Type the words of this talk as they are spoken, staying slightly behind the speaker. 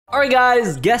Alright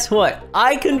guys, guess what?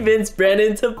 I convinced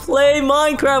Brandon to play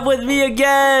Minecraft with me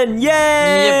again! Yay!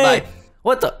 Yeah, bye.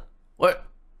 What the? What?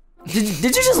 Did you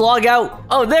just log out?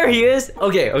 Oh, there he is.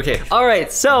 Okay. All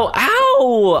right. So,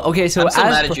 ow. Okay, so I'm so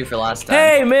mad at you for last time.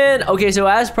 Hey, man. Okay, so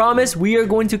as promised, we are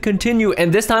going to continue,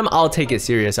 and this time I'll take it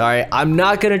serious. All right, I'm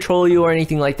not gonna troll you or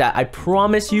anything like that. I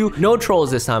promise you, no trolls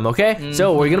this time. Okay.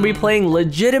 So we're gonna be playing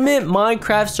legitimate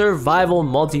Minecraft survival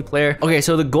multiplayer. Okay,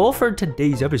 so the goal for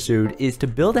today's episode is to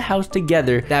build a house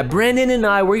together that Brandon and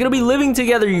we're gonna be living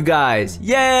together, you guys.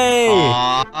 Yay!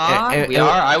 We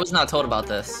are. I was not told about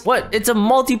this. What? It's a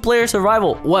multiplayer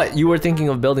survival. What? You were thinking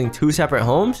of building 2 separate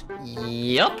homes?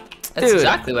 Yep. That's Dude,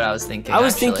 exactly what I was thinking. I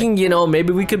was thinking, you know,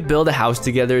 maybe we could build a house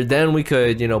together. Then we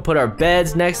could, you know, put our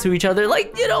beds next to each other.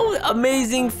 Like, you know,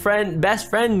 amazing best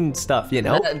friend stuff, you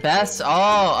know?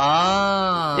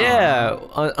 Yeah,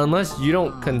 unless you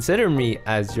don't consider me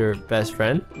as your best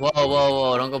friend.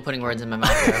 Whoa. Don't go putting words in my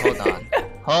mouth here. Hold on.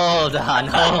 Hold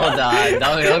on.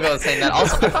 Don't go saying that.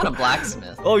 Also, I found a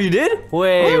blacksmith. Oh, you did?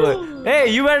 Wait.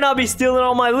 Hey, you better not be stealing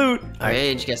all my loot.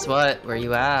 Rage, guess what? Where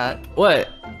you at? What?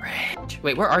 Rage.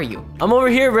 Wait, where are you? I'm over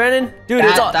here, Brandon. Dude,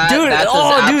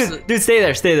 dude, stay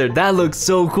there. That looks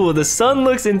so cool. The sun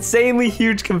looks insanely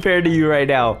huge compared to you right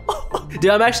now.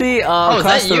 Dude, I'm actually is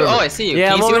that you? Oh, I see you.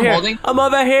 Yeah, I'm over here. I'm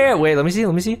over here. Wait, let me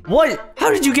see. What?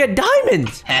 How did you get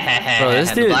diamonds? Bro,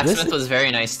 the blacksmith was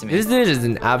very nice to me. This dude is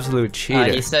an absolute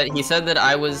cheater. He said that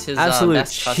I was his absolute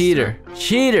best cheater. customer.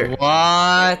 Cheater.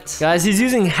 What? Guys, he's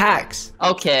using hacks.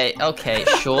 Okay,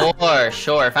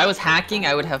 sure. If I was hacking,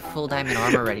 I would have full diamond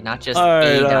armor ready, not just all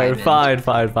diamond. right, fine.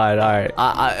 All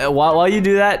right. While you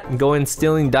do that, go in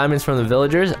stealing diamonds from the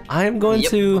villagers. I'm going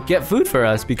to get food for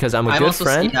us because I'm a good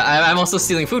friend. I'm also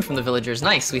stealing food from the villagers.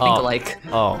 Nice, we think alike.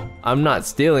 Oh, I'm not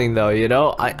stealing though, you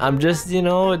know. I'm just, you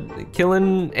know,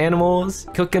 killing animals,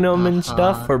 cooking them and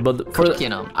stuff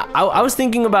cooking them. I was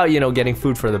thinking about, you know, getting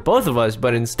food for the both of us,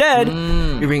 but instead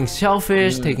you're being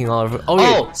selfish, taking all of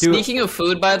it. Speaking of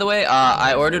food, by the way,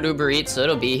 I ordered Uber Eats, so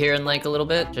it'll be here in like a little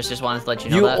bit. Just wanted to let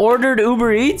you know that. You ordered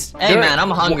Uber Eats? Hey man, I'm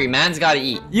hungry. Man's gotta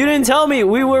eat. You didn't tell me.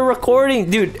 We were recording,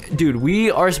 dude. We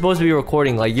are supposed to be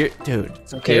recording. Like dude.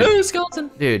 Okay. Dude,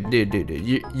 skeleton. Dude.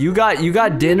 You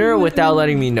got dinner without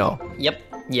letting me know. Yep.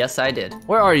 Yes, I did.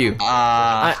 Where are you?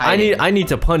 I need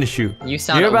to punish you. You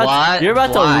sound You're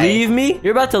about to leave me.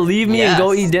 You're about to leave me and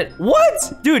go eat dinner.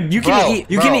 What? Dude, you can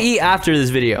eat. You can eat after this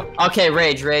video. Okay,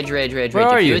 Rage. Where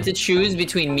are you? If you had to choose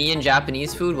between me and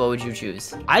Japanese food, what would you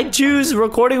choose? I'd choose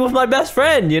recording with my best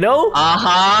friend, you know?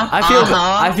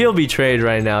 I feel betrayed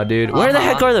right now, dude. Where the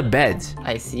heck are the beds?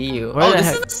 I see you.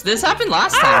 This happened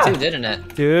last time too, didn't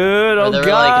it? Dude, oh there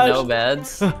gosh. Were like no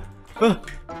beds.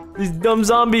 These dumb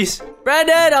zombies.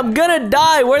 Brandon, I'm gonna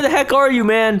die. Where the heck are you,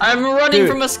 man? I'm running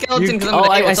from a skeleton because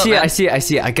I see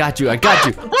it. I got you.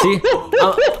 See?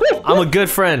 I'm a good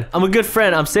friend.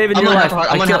 I'm saving your life.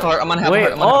 I'm on half heart.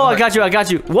 Wait, I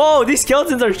got you. Whoa, these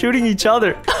skeletons are shooting each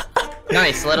other.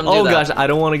 Nice, let him do that. Oh gosh, I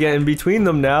don't want to get in between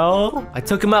them now. I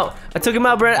took him out,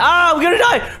 Brandon. Ah, I'm gonna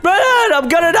die. Brandon, I'm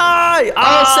gonna die.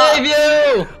 I'll save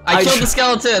you. I killed the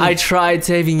skeleton. I tried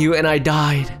saving you and I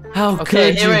died. How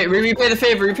could you? Wait, repay the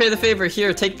favor.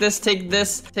 Here, take this, take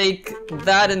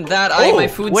that and that. My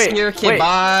food's here. Okay,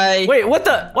 bye. Wait, what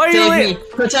the? Why are you leaving?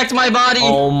 Protect my body.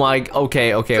 Oh my,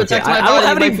 okay. Protect my I don't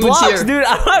have any blocks, dude.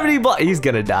 I don't have any blocks. He's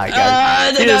gonna die,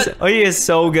 guys. He is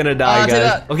so gonna die,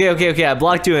 guys. Okay, I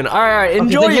blocked you in. All right,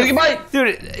 enjoy it.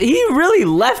 Dude, he really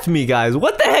left me, guys.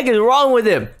 What the heck is wrong with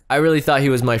him? I really thought he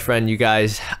was my friend, you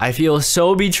guys. I feel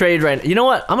so betrayed right now. You know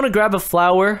what? I'm gonna grab a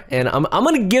flower and I'm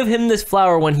gonna give him this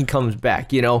flower when he comes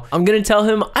back, you know? I'm gonna tell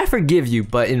him, I forgive you,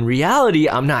 but in reality,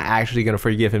 I'm not actually gonna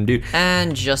forgive him, dude.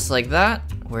 And just like that,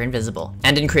 we're invisible.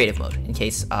 And in creative mode, in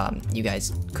case you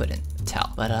guys couldn't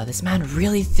tell. But this man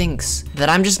really thinks that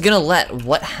I'm just gonna let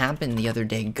what happened the other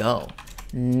day go.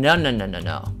 No.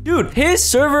 Dude, his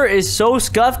server is so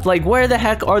scuffed. Like, where the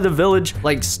heck are the village,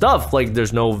 like, stuff? Like,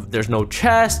 there's no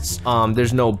chests,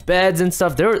 there's no beds and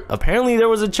stuff. Apparently there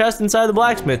was a chest inside the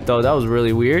blacksmith, though. That was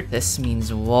really weird. This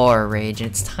means war, Rage, and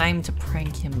it's time to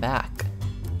prank him back.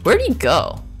 Where'd he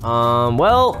go?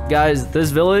 Well, guys,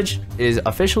 this village is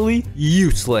officially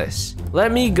useless.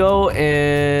 Let me go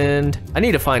and I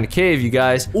need to find a cave, you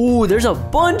guys. Ooh, there's a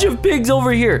bunch of pigs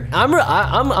over here.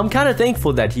 I'm kind of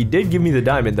thankful that he did give me the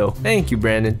diamond, though. Thank you,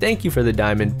 Brandon. Thank you for the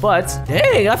diamond. But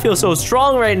dang, I feel so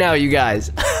strong right now, you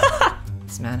guys.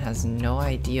 This man has no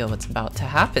idea what's about to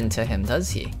happen to him,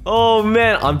 does he? Oh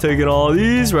man, I'm taking all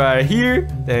these right here.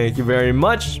 Thank you very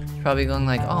much. Probably going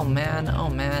like, oh man,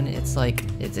 it's like,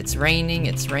 it's raining.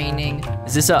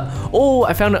 Is this oh,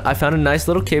 I found a nice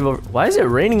little cave over. Why is it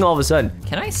raining all of a sudden?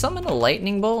 Can I summon a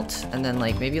lightning bolt and then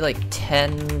like maybe like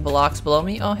 10 blocks below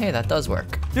me? Oh, hey, that does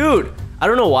work. Dude, I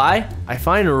don't know why. I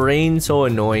find rain so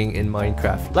annoying in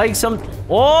Minecraft. Like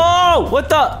oh, what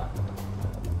the?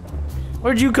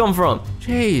 Where'd you come from?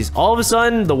 Jeez, all of a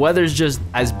sudden, the weather's just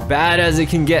as bad as it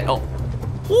can get. Oh,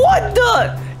 what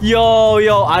the? Yo,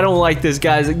 I don't like this,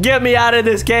 guys. Get me out of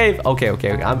this cave. Okay.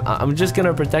 I'm just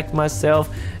gonna protect myself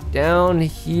down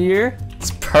here. It's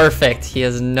perfect. He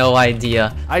has no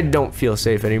idea. I don't feel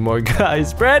safe anymore,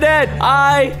 guys. Brandon,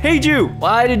 I hate you.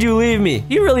 Why did you leave me?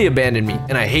 He really abandoned me,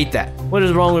 and I hate that. What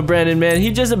is wrong with Brandon, man?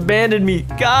 He just abandoned me.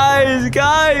 Guys,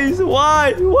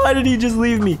 why? Why did he just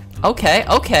leave me? Okay.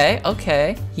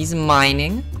 He's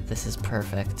mining. This is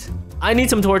perfect. I need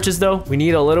some torches though. We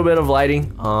need a little bit of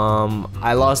lighting.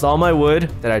 I lost all my wood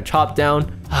that I chopped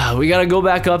down. We gotta go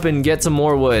back up and get some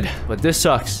more wood. But this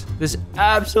sucks. This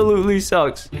absolutely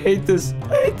sucks. I hate this,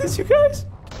 you guys.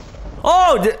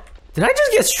 Oh, did I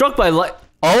just get struck by light?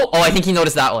 Oh, I think he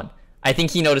noticed that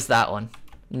one.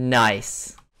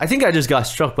 Nice. I think I just got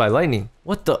struck by lightning.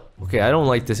 What the? Okay, I don't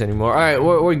like this anymore. All right,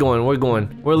 we're going.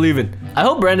 We're leaving. I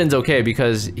hope Brandon's okay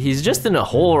because he's just in a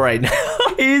hole right now.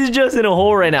 He's just in a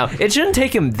hole right now. It shouldn't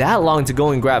take him that long to go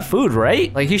and grab food,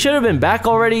 right? Like, he should have been back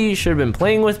already. He should have been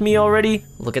playing with me already.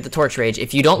 Look at the torch, Rage.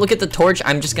 If you don't look at the torch,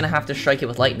 I'm just gonna have to strike it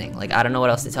with lightning. Like, I don't know what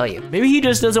else to tell you. Maybe he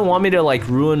just doesn't want me to, like,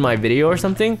 ruin my video or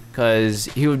something because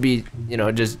he would be, you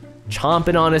know, just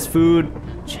chomping on his food.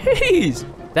 Jeez.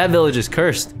 That village is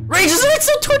cursed. Rage, there's a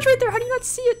redstone torch right there. How do you not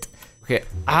see it? Okay.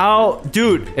 Ow.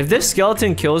 Dude, if this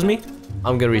skeleton kills me,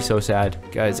 I'm gonna be so sad.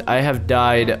 Guys, I have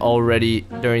died already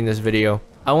during this video.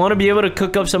 I want to be able to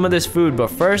cook up some of this food,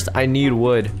 but first I need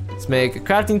wood. Let's make a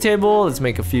crafting table. Let's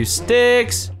make a few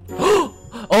sticks.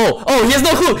 Oh, he has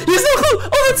no clue.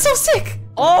 Oh, that's so sick.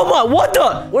 Oh my, what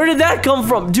the? Where did that come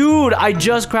from? Dude, I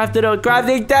just crafted a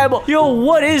crafting table. Yo,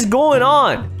 what is going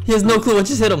on? He has no clue what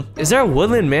just hit him. Is there a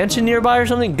woodland mansion nearby or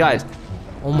something? Guys,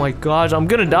 oh my gosh, I'm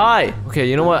gonna die. Okay,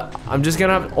 you know what? I'm just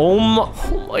gonna have, oh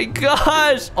my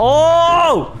gosh.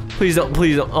 Oh, please don't.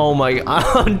 Oh my,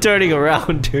 I'm turning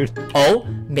around, dude. Oh,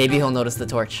 maybe he'll notice the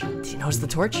torch. Did he notice the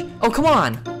torch? Oh, come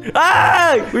on.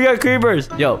 Ah, we got creepers.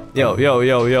 Yo.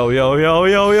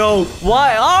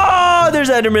 Why? Oh, there's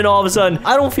Enderman all of a sudden.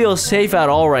 I don't feel safe at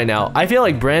all right now. I feel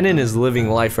like Brandon is living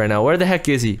life right now. Where the heck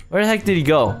is he? Where the heck did he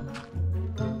go?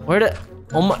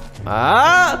 Oh my,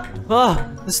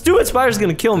 the stupid spider's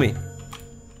gonna kill me.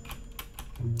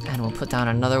 And we'll put down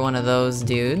another one of those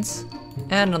dudes.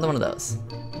 And another one of those.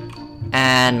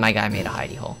 And my guy made a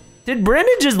hidey hole. Did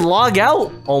Brandon just log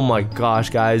out? Oh my gosh,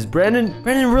 guys. Brandon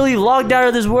really logged out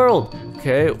of this world.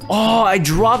 Okay. Oh, I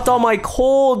dropped all my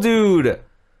coal, dude.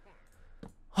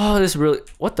 Oh, this really,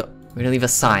 what the? We're gonna leave a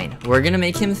sign. We're gonna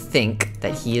make him think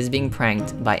that he is being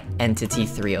pranked by Entity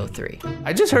 303.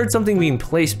 I just heard something being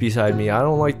placed beside me. I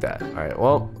don't like that. All right,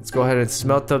 well, let's go ahead and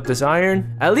smelt up this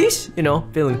iron. At least, you know,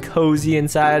 feeling cozy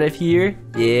inside of here.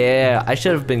 Yeah, I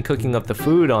should have been cooking up the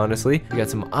food, honestly. We got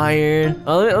some iron.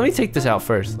 Let me take this out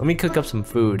first. Let me cook up some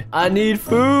food. I need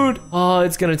food. Oh,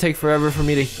 it's gonna take forever for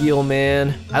me to heal,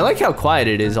 man. I like how quiet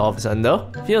it is all of a sudden, though.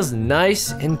 Feels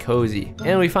nice and cozy.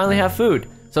 And we finally have food.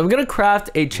 So I'm gonna craft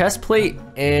a chest plate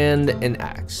and an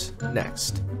axe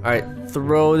next. All right,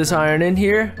 throw this iron in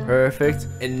here. Perfect.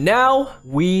 And now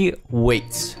we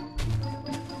wait.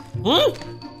 What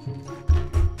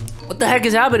the heck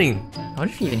is happening? I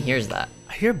wonder if he even hears that.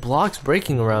 I hear blocks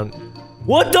breaking around.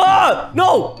 What the?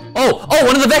 No! Oh,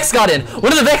 one of the Vex got in.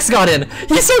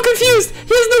 He's so confused.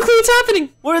 He has no clue what's happening.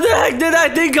 Where the heck did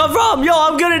that thing come from? Yo,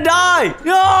 I'm gonna die.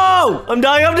 Yo! I'm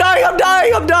dying.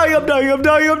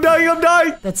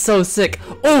 That's so sick.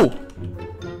 Oh!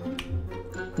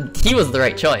 He was the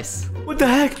right choice. What the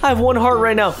heck? I have one heart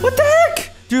right now. What the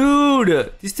heck?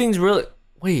 Dude, these things really,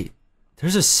 wait.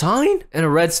 There's a sign and a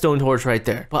redstone torch right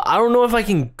there. But I don't know if I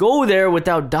can go there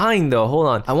without dying though. Hold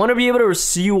on. I want to be able to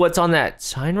see what's on that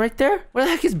sign right there. Where the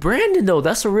heck is Brandon though?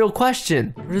 That's a real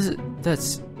question. What is it?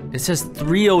 It says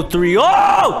 303. Oh!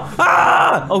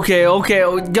 Ah! Okay.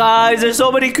 Guys, there's so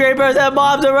many creepers and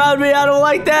mobs around me. I don't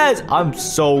like this. I'm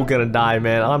so gonna die,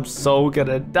 man. I'm so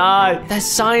gonna die. That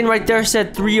sign right there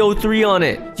said 303 on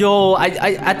it. Yo,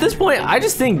 at this point, I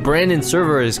just think Brandon's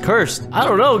server is cursed. I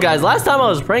don't know, guys. Last time I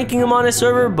was pranking him on his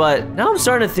server, but now I'm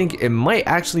starting to think it might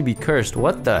actually be cursed.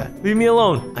 What the? Leave me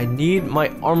alone. I need my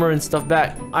armor and stuff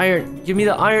back. Iron. Give me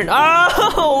the iron.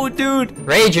 Oh, dude.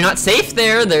 Rage, you're not safe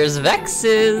there. There's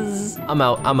Vexes. please. I'm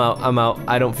out.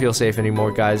 I don't feel safe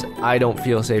anymore, guys. I don't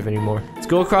feel safe anymore. Let's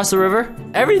go across the river.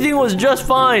 Everything was just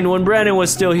fine when Brandon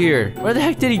was still here. Where the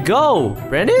heck did he go?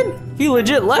 Brandon? He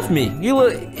legit left me.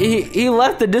 He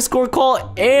left the Discord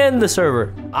call and the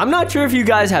server. I'm not sure if you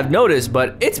guys have noticed,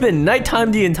 but it's been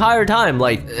nighttime the entire time.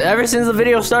 Like, ever since the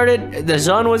video started, the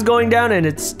sun was going down and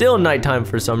it's still nighttime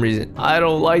for some reason. I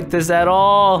don't like this at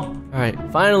all. All right,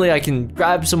 finally I can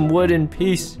grab some wood in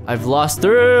peace. I've lost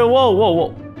through. Whoa.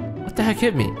 What the heck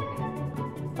hit me?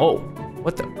 Oh,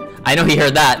 what the? I know he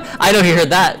heard that. I know he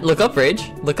heard that. Look up,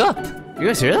 Rage. Look up. You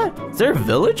guys hear that? Is there a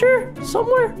villager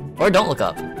somewhere? Or don't look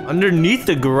up. Underneath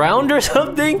the ground or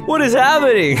something? What is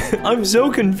happening? I'm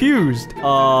so confused.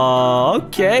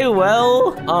 Okay,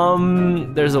 well,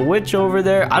 there's a witch over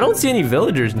there. I don't see any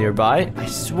villagers nearby. I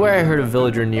swear I heard a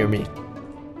villager near me.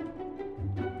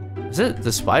 Is it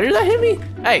the spider that hit me?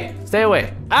 Hey, stay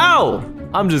away. Ow!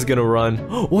 I'm just gonna run.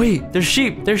 Oh, wait, there's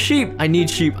sheep. There's sheep. I need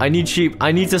sheep. I need sheep.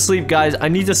 I need to sleep, guys. I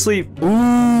need to sleep.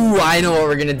 Ooh, I know what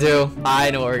we're gonna do.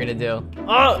 I know what we're gonna do.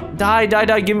 Die.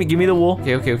 Give me the wool.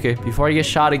 Okay. Before I get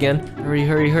shot again.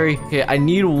 Hurry. Okay, I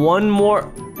need one more.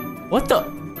 What the?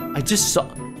 I just saw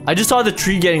the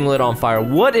tree getting lit on fire.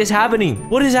 What is happening?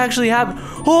 What is actually happening?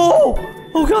 Oh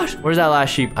gosh. Where's that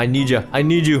last sheep? I need you.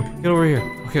 Get over here.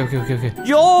 Okay.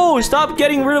 Yo, stop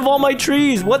getting rid of all my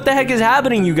trees. What the heck is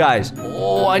happening, you guys?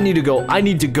 Oh, I need to go.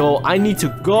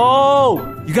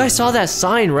 You guys saw that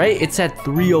sign, right? It said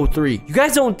 303. You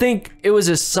guys don't think it was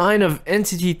a sign of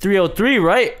entity 303,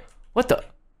 right? What the?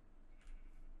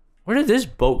 Where did this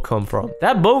boat come from?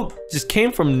 That boat just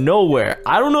came from nowhere.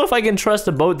 I don't know if I can trust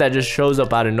a boat that just shows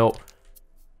up out of nowhere.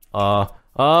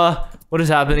 What is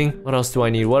happening? What else do I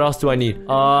need?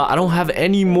 I don't have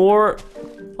any more.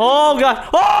 Oh god.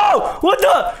 Oh, what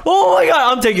the? Oh my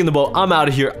god, I'm taking the boat. I'm out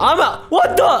of here. I'm out.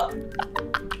 What the?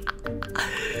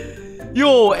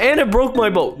 Yo, and it broke my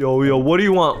boat. Yo, what do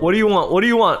you want?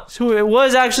 So it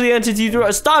was actually entity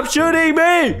 3. Stop shooting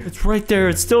me! It's right there.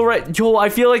 It's still right. Yo, I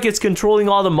feel like it's controlling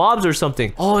all the mobs or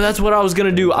something. Oh, that's what I was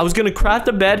gonna do. I was gonna craft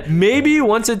a bed. Maybe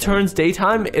once it turns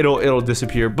daytime, it'll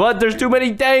disappear. But there's too many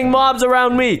dang mobs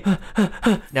around me.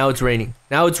 Now it's raining.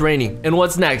 And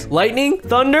what's next? Lightning?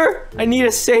 Thunder? I need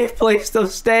a safe place to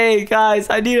stay, guys.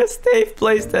 I'm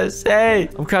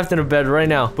crafting a bed right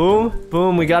now.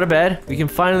 Boom. We got a bed. We can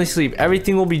finally sleep.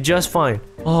 Everything will be just fine.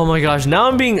 Oh my gosh. Now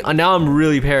I'm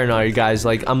really paranoid, guys.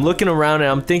 Like, I'm looking around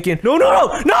and I'm thinking, no.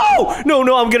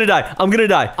 I'm gonna die.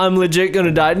 I'm legit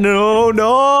gonna die. No.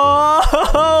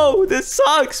 This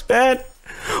sucks, man.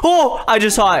 Oh, I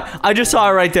just saw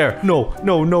it right there. No.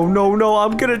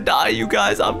 I'm gonna die, you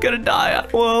guys. I'm gonna die.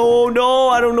 Oh, no.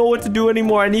 I don't know what to do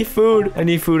anymore. I need food.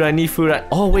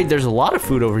 Oh, wait. There's a lot of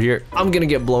food over here. I'm gonna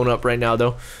get blown up right now,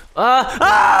 though. Get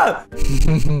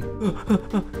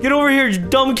over here, you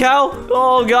dumb cow.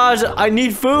 Oh, gosh. I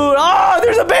need food. Oh,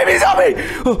 there's a baby zombie.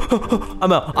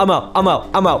 I'm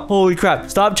out. Holy crap.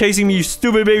 Stop chasing me, you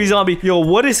stupid baby zombie. Yo,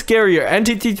 what is scarier?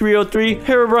 Entity 303,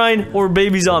 Herobrine, or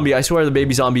baby zombie? I swear the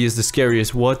baby zombie is the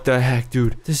scariest. What the heck,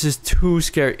 dude? This is too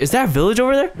scary. Is that a village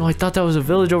over there? No, I thought that was a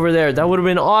village over there. That would have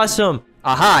been awesome.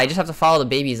 Aha, I just have to follow the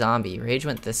baby zombie. Rage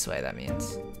went this way, that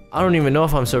means. I don't even know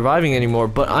if I'm surviving anymore,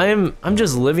 but I'm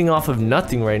just living off of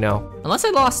nothing right now. Unless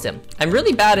I lost him. I'm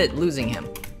really bad at losing him.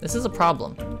 This is a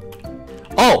problem.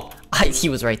 Oh, he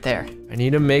was right there. I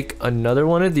need to make another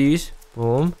one of these.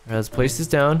 Boom. Right, let's place this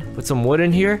down. Put some wood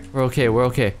in here. We're okay.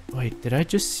 Wait, did I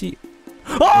just see?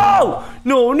 Oh!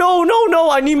 No.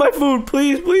 I need my food.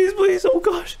 Please. Oh,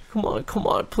 gosh. Come on.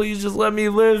 Please just let me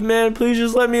live, man. Please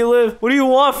just let me live. What do you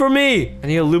want from me? I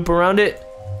need to loop around it.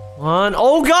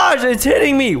 Oh gosh, it's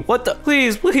hitting me. What the?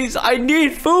 Please. I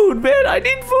need food, man.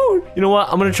 You know what?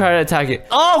 I'm gonna try to attack it.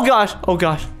 Oh gosh.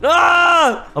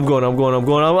 Ah! I'm going. Okay.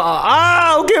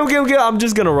 I'm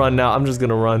just gonna run now. I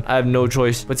have no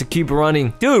choice but to keep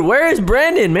running. Dude, where is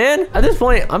Brandon, man? At this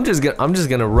point, I'm just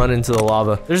gonna run into the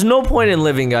lava. There's no point in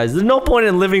living, guys. There's no point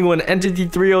in living when Entity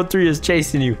 303 is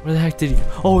chasing you. Where the heck did he go?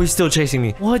 Oh, he's still chasing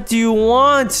me. What do you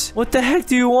want? What the heck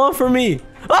do you want from me?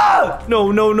 Ah! No.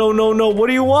 What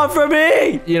do you want from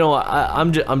me? You know what?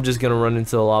 I'm just gonna run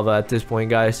into the lava at this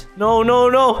point, guys.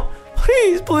 No.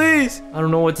 Please. I don't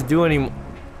know what to do anymore.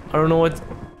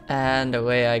 And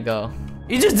away I go.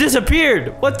 He just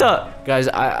disappeared. What the? Guys,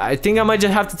 I think I might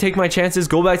just have to take my chances.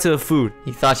 Go back to the food.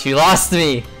 You thought you lost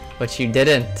me, but you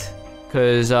didn't.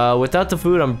 Because without the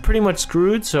food, I'm pretty much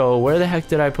screwed. So where the heck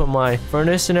did I put my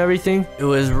furnace and everything? It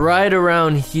was right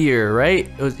around here, right?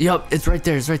 Yup, it's right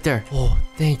there. Oh,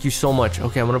 thank you so much.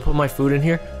 Okay, I'm going to put my food in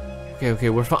here. Okay,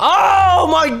 we're fine. Oh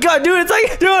my god, dude, it's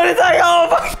like, oh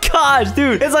my gosh,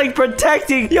 dude. It's like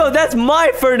protecting. Yo, that's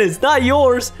my furnace, not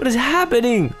yours. What is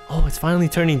happening? Oh, it's finally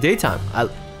turning daytime.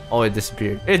 Oh, it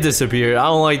disappeared. It disappeared. I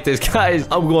don't like this, guys.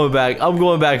 I'm going back. I'm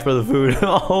going back for the food.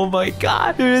 Oh my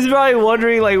god. Dude, he's probably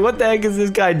wondering, like, what the heck is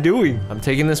this guy doing? I'm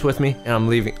taking this with me, and I'm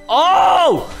leaving.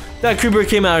 Oh! That creeper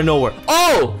came out of nowhere.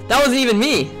 Oh! That wasn't even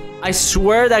me. I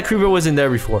swear that creeper wasn't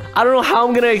there before. I don't know how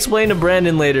I'm gonna explain to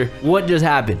Brandon later what just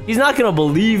happened. He's not gonna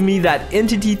believe me that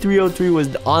Entity 303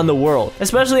 was on the world.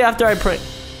 Especially after I pray.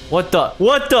 What the?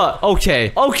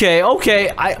 Okay.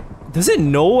 Does it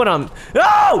know what I'm...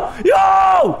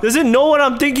 Yo! Does it know what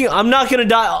I'm thinking? I'm not gonna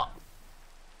die.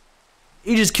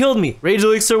 He just killed me.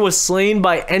 RageElixir was slain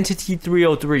by Entity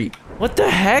 303. What the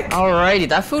heck? Alrighty,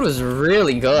 that food was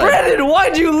really good. Brandon,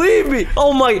 why'd you leave me?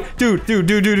 Oh my... Dude. You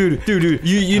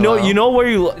know where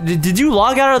you... Did you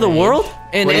log out of the world?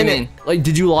 What do you mean? Like,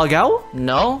 did you log out?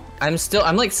 No, I'm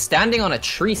like standing on a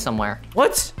tree somewhere.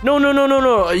 What? No.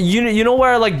 You know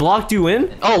where I like blocked you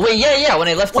in? Oh wait, yeah. When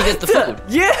I left to get the food.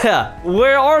 Yeah.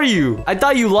 Where are you? I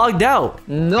thought you logged out.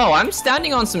 No, I'm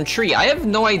standing on some tree. I have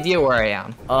no idea where I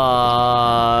am.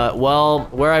 Well,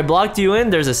 where I blocked you in,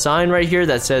 there's a sign right here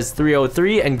that says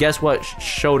 303, and guess what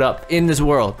showed up in this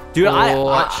world, dude? I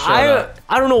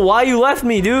don't know why you left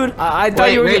me, dude. I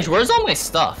thought you were. Rage, where's all my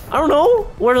stuff? I don't know.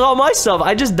 Where's all my stuff?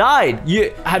 I just died.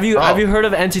 Have you heard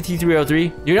of Entity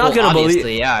 303? You're not gonna believe.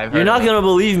 Yeah, I've heard you're not gonna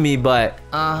believe me, but.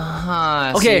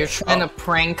 Okay. So you're trying to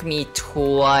prank me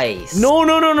twice. No.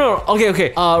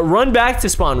 Okay. Run back to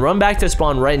spawn. Run back to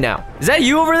spawn right now. Is that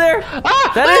you over there?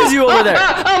 That is you over there.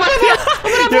 Oh my god.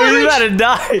 Yo, you're about to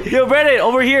die. Yo, Brandon,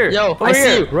 over here. Yo, over I here.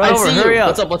 see you. Right over. Hurry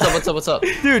up. What's up?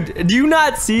 Dude, do you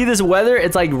not see this weather?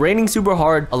 It's like raining super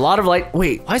hard. A lot of light.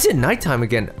 Wait, why is it nighttime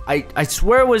again? I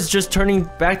swear it was just turning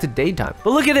back to daytime.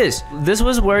 But look at this. This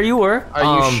was where you were. Are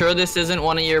you sure this isn't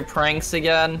one of your pranks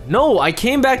again? No, I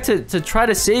came back to try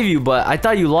to save you, but I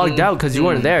thought you logged out because you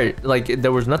weren't there. Like,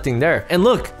 there was nothing there. And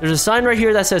look, there's a sign right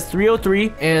here that says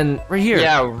 303, and right here.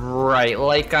 Yeah, right.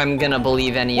 Like I'm gonna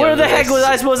believe any Where of this. the heck was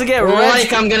I supposed to get?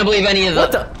 Like I'm gonna believe any of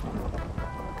what the?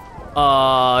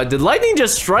 Did lightning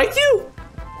just strike you?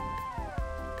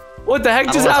 What the heck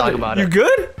just happened? You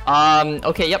good?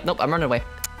 Okay, yep, nope, I'm running away.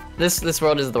 This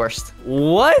world is the worst.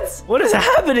 What? What is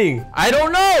happening? I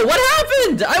don't know. What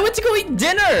happened? I went to go eat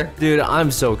dinner. Dude, I'm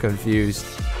so confused.